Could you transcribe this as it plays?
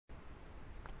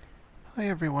Hi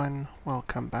everyone,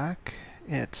 welcome back.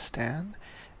 It's Stan,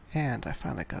 and I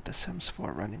finally got The Sims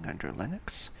 4 running under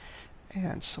Linux,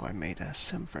 and so I made a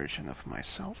Sim version of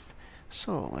myself.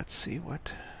 So let's see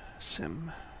what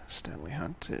Sim Stanley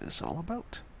Hunt is all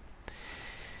about.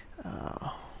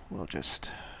 We'll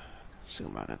just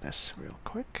zoom out of this real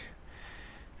quick.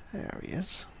 There he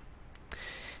is.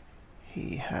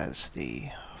 He has the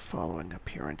following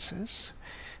appearances.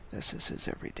 This is his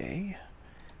everyday: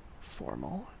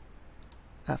 formal,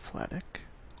 athletic,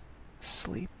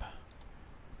 sleep,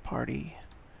 party,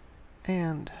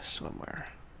 and swimwear.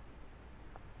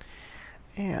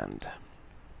 And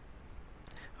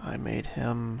I made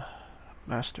him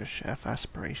Master Chef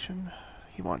aspiration.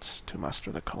 He wants to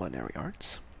master the culinary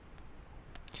arts.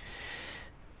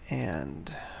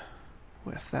 And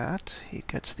with that, he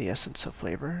gets the essence of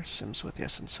flavor. Sims with the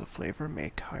essence of flavor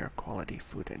make higher quality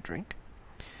food and drink.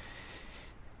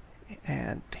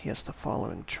 And he has the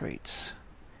following traits: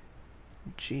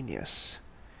 genius.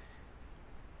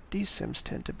 These Sims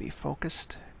tend to be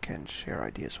focused, can share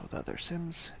ideas with other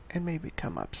Sims, and may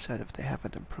become upset if they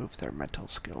haven't improved their mental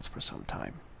skills for some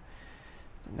time.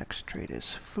 The next trait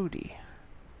is foodie.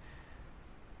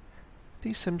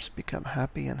 These Sims become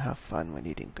happy and have fun when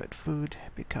eating good food,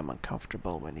 become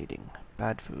uncomfortable when eating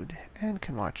bad food, and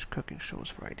can watch cooking shows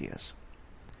for ideas.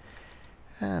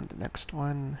 And the next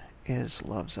one is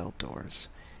loves outdoors.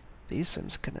 These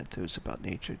Sims can enthuse about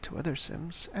nature to other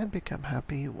Sims and become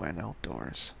happy when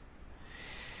outdoors.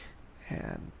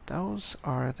 And those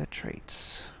are the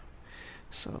traits.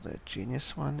 So the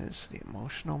genius one is the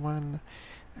emotional one,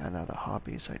 and out of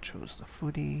hobbies I chose the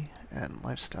foodie, and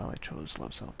lifestyle I chose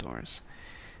loves outdoors.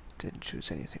 Didn't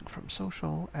choose anything from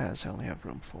social, as I only have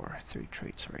room for 3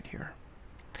 traits right here.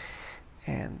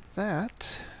 And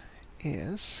that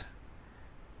is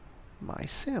my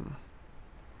Sim.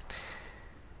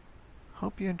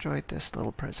 Hope you enjoyed this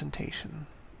little presentation,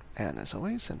 and as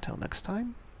always, until next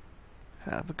time,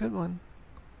 have a good one.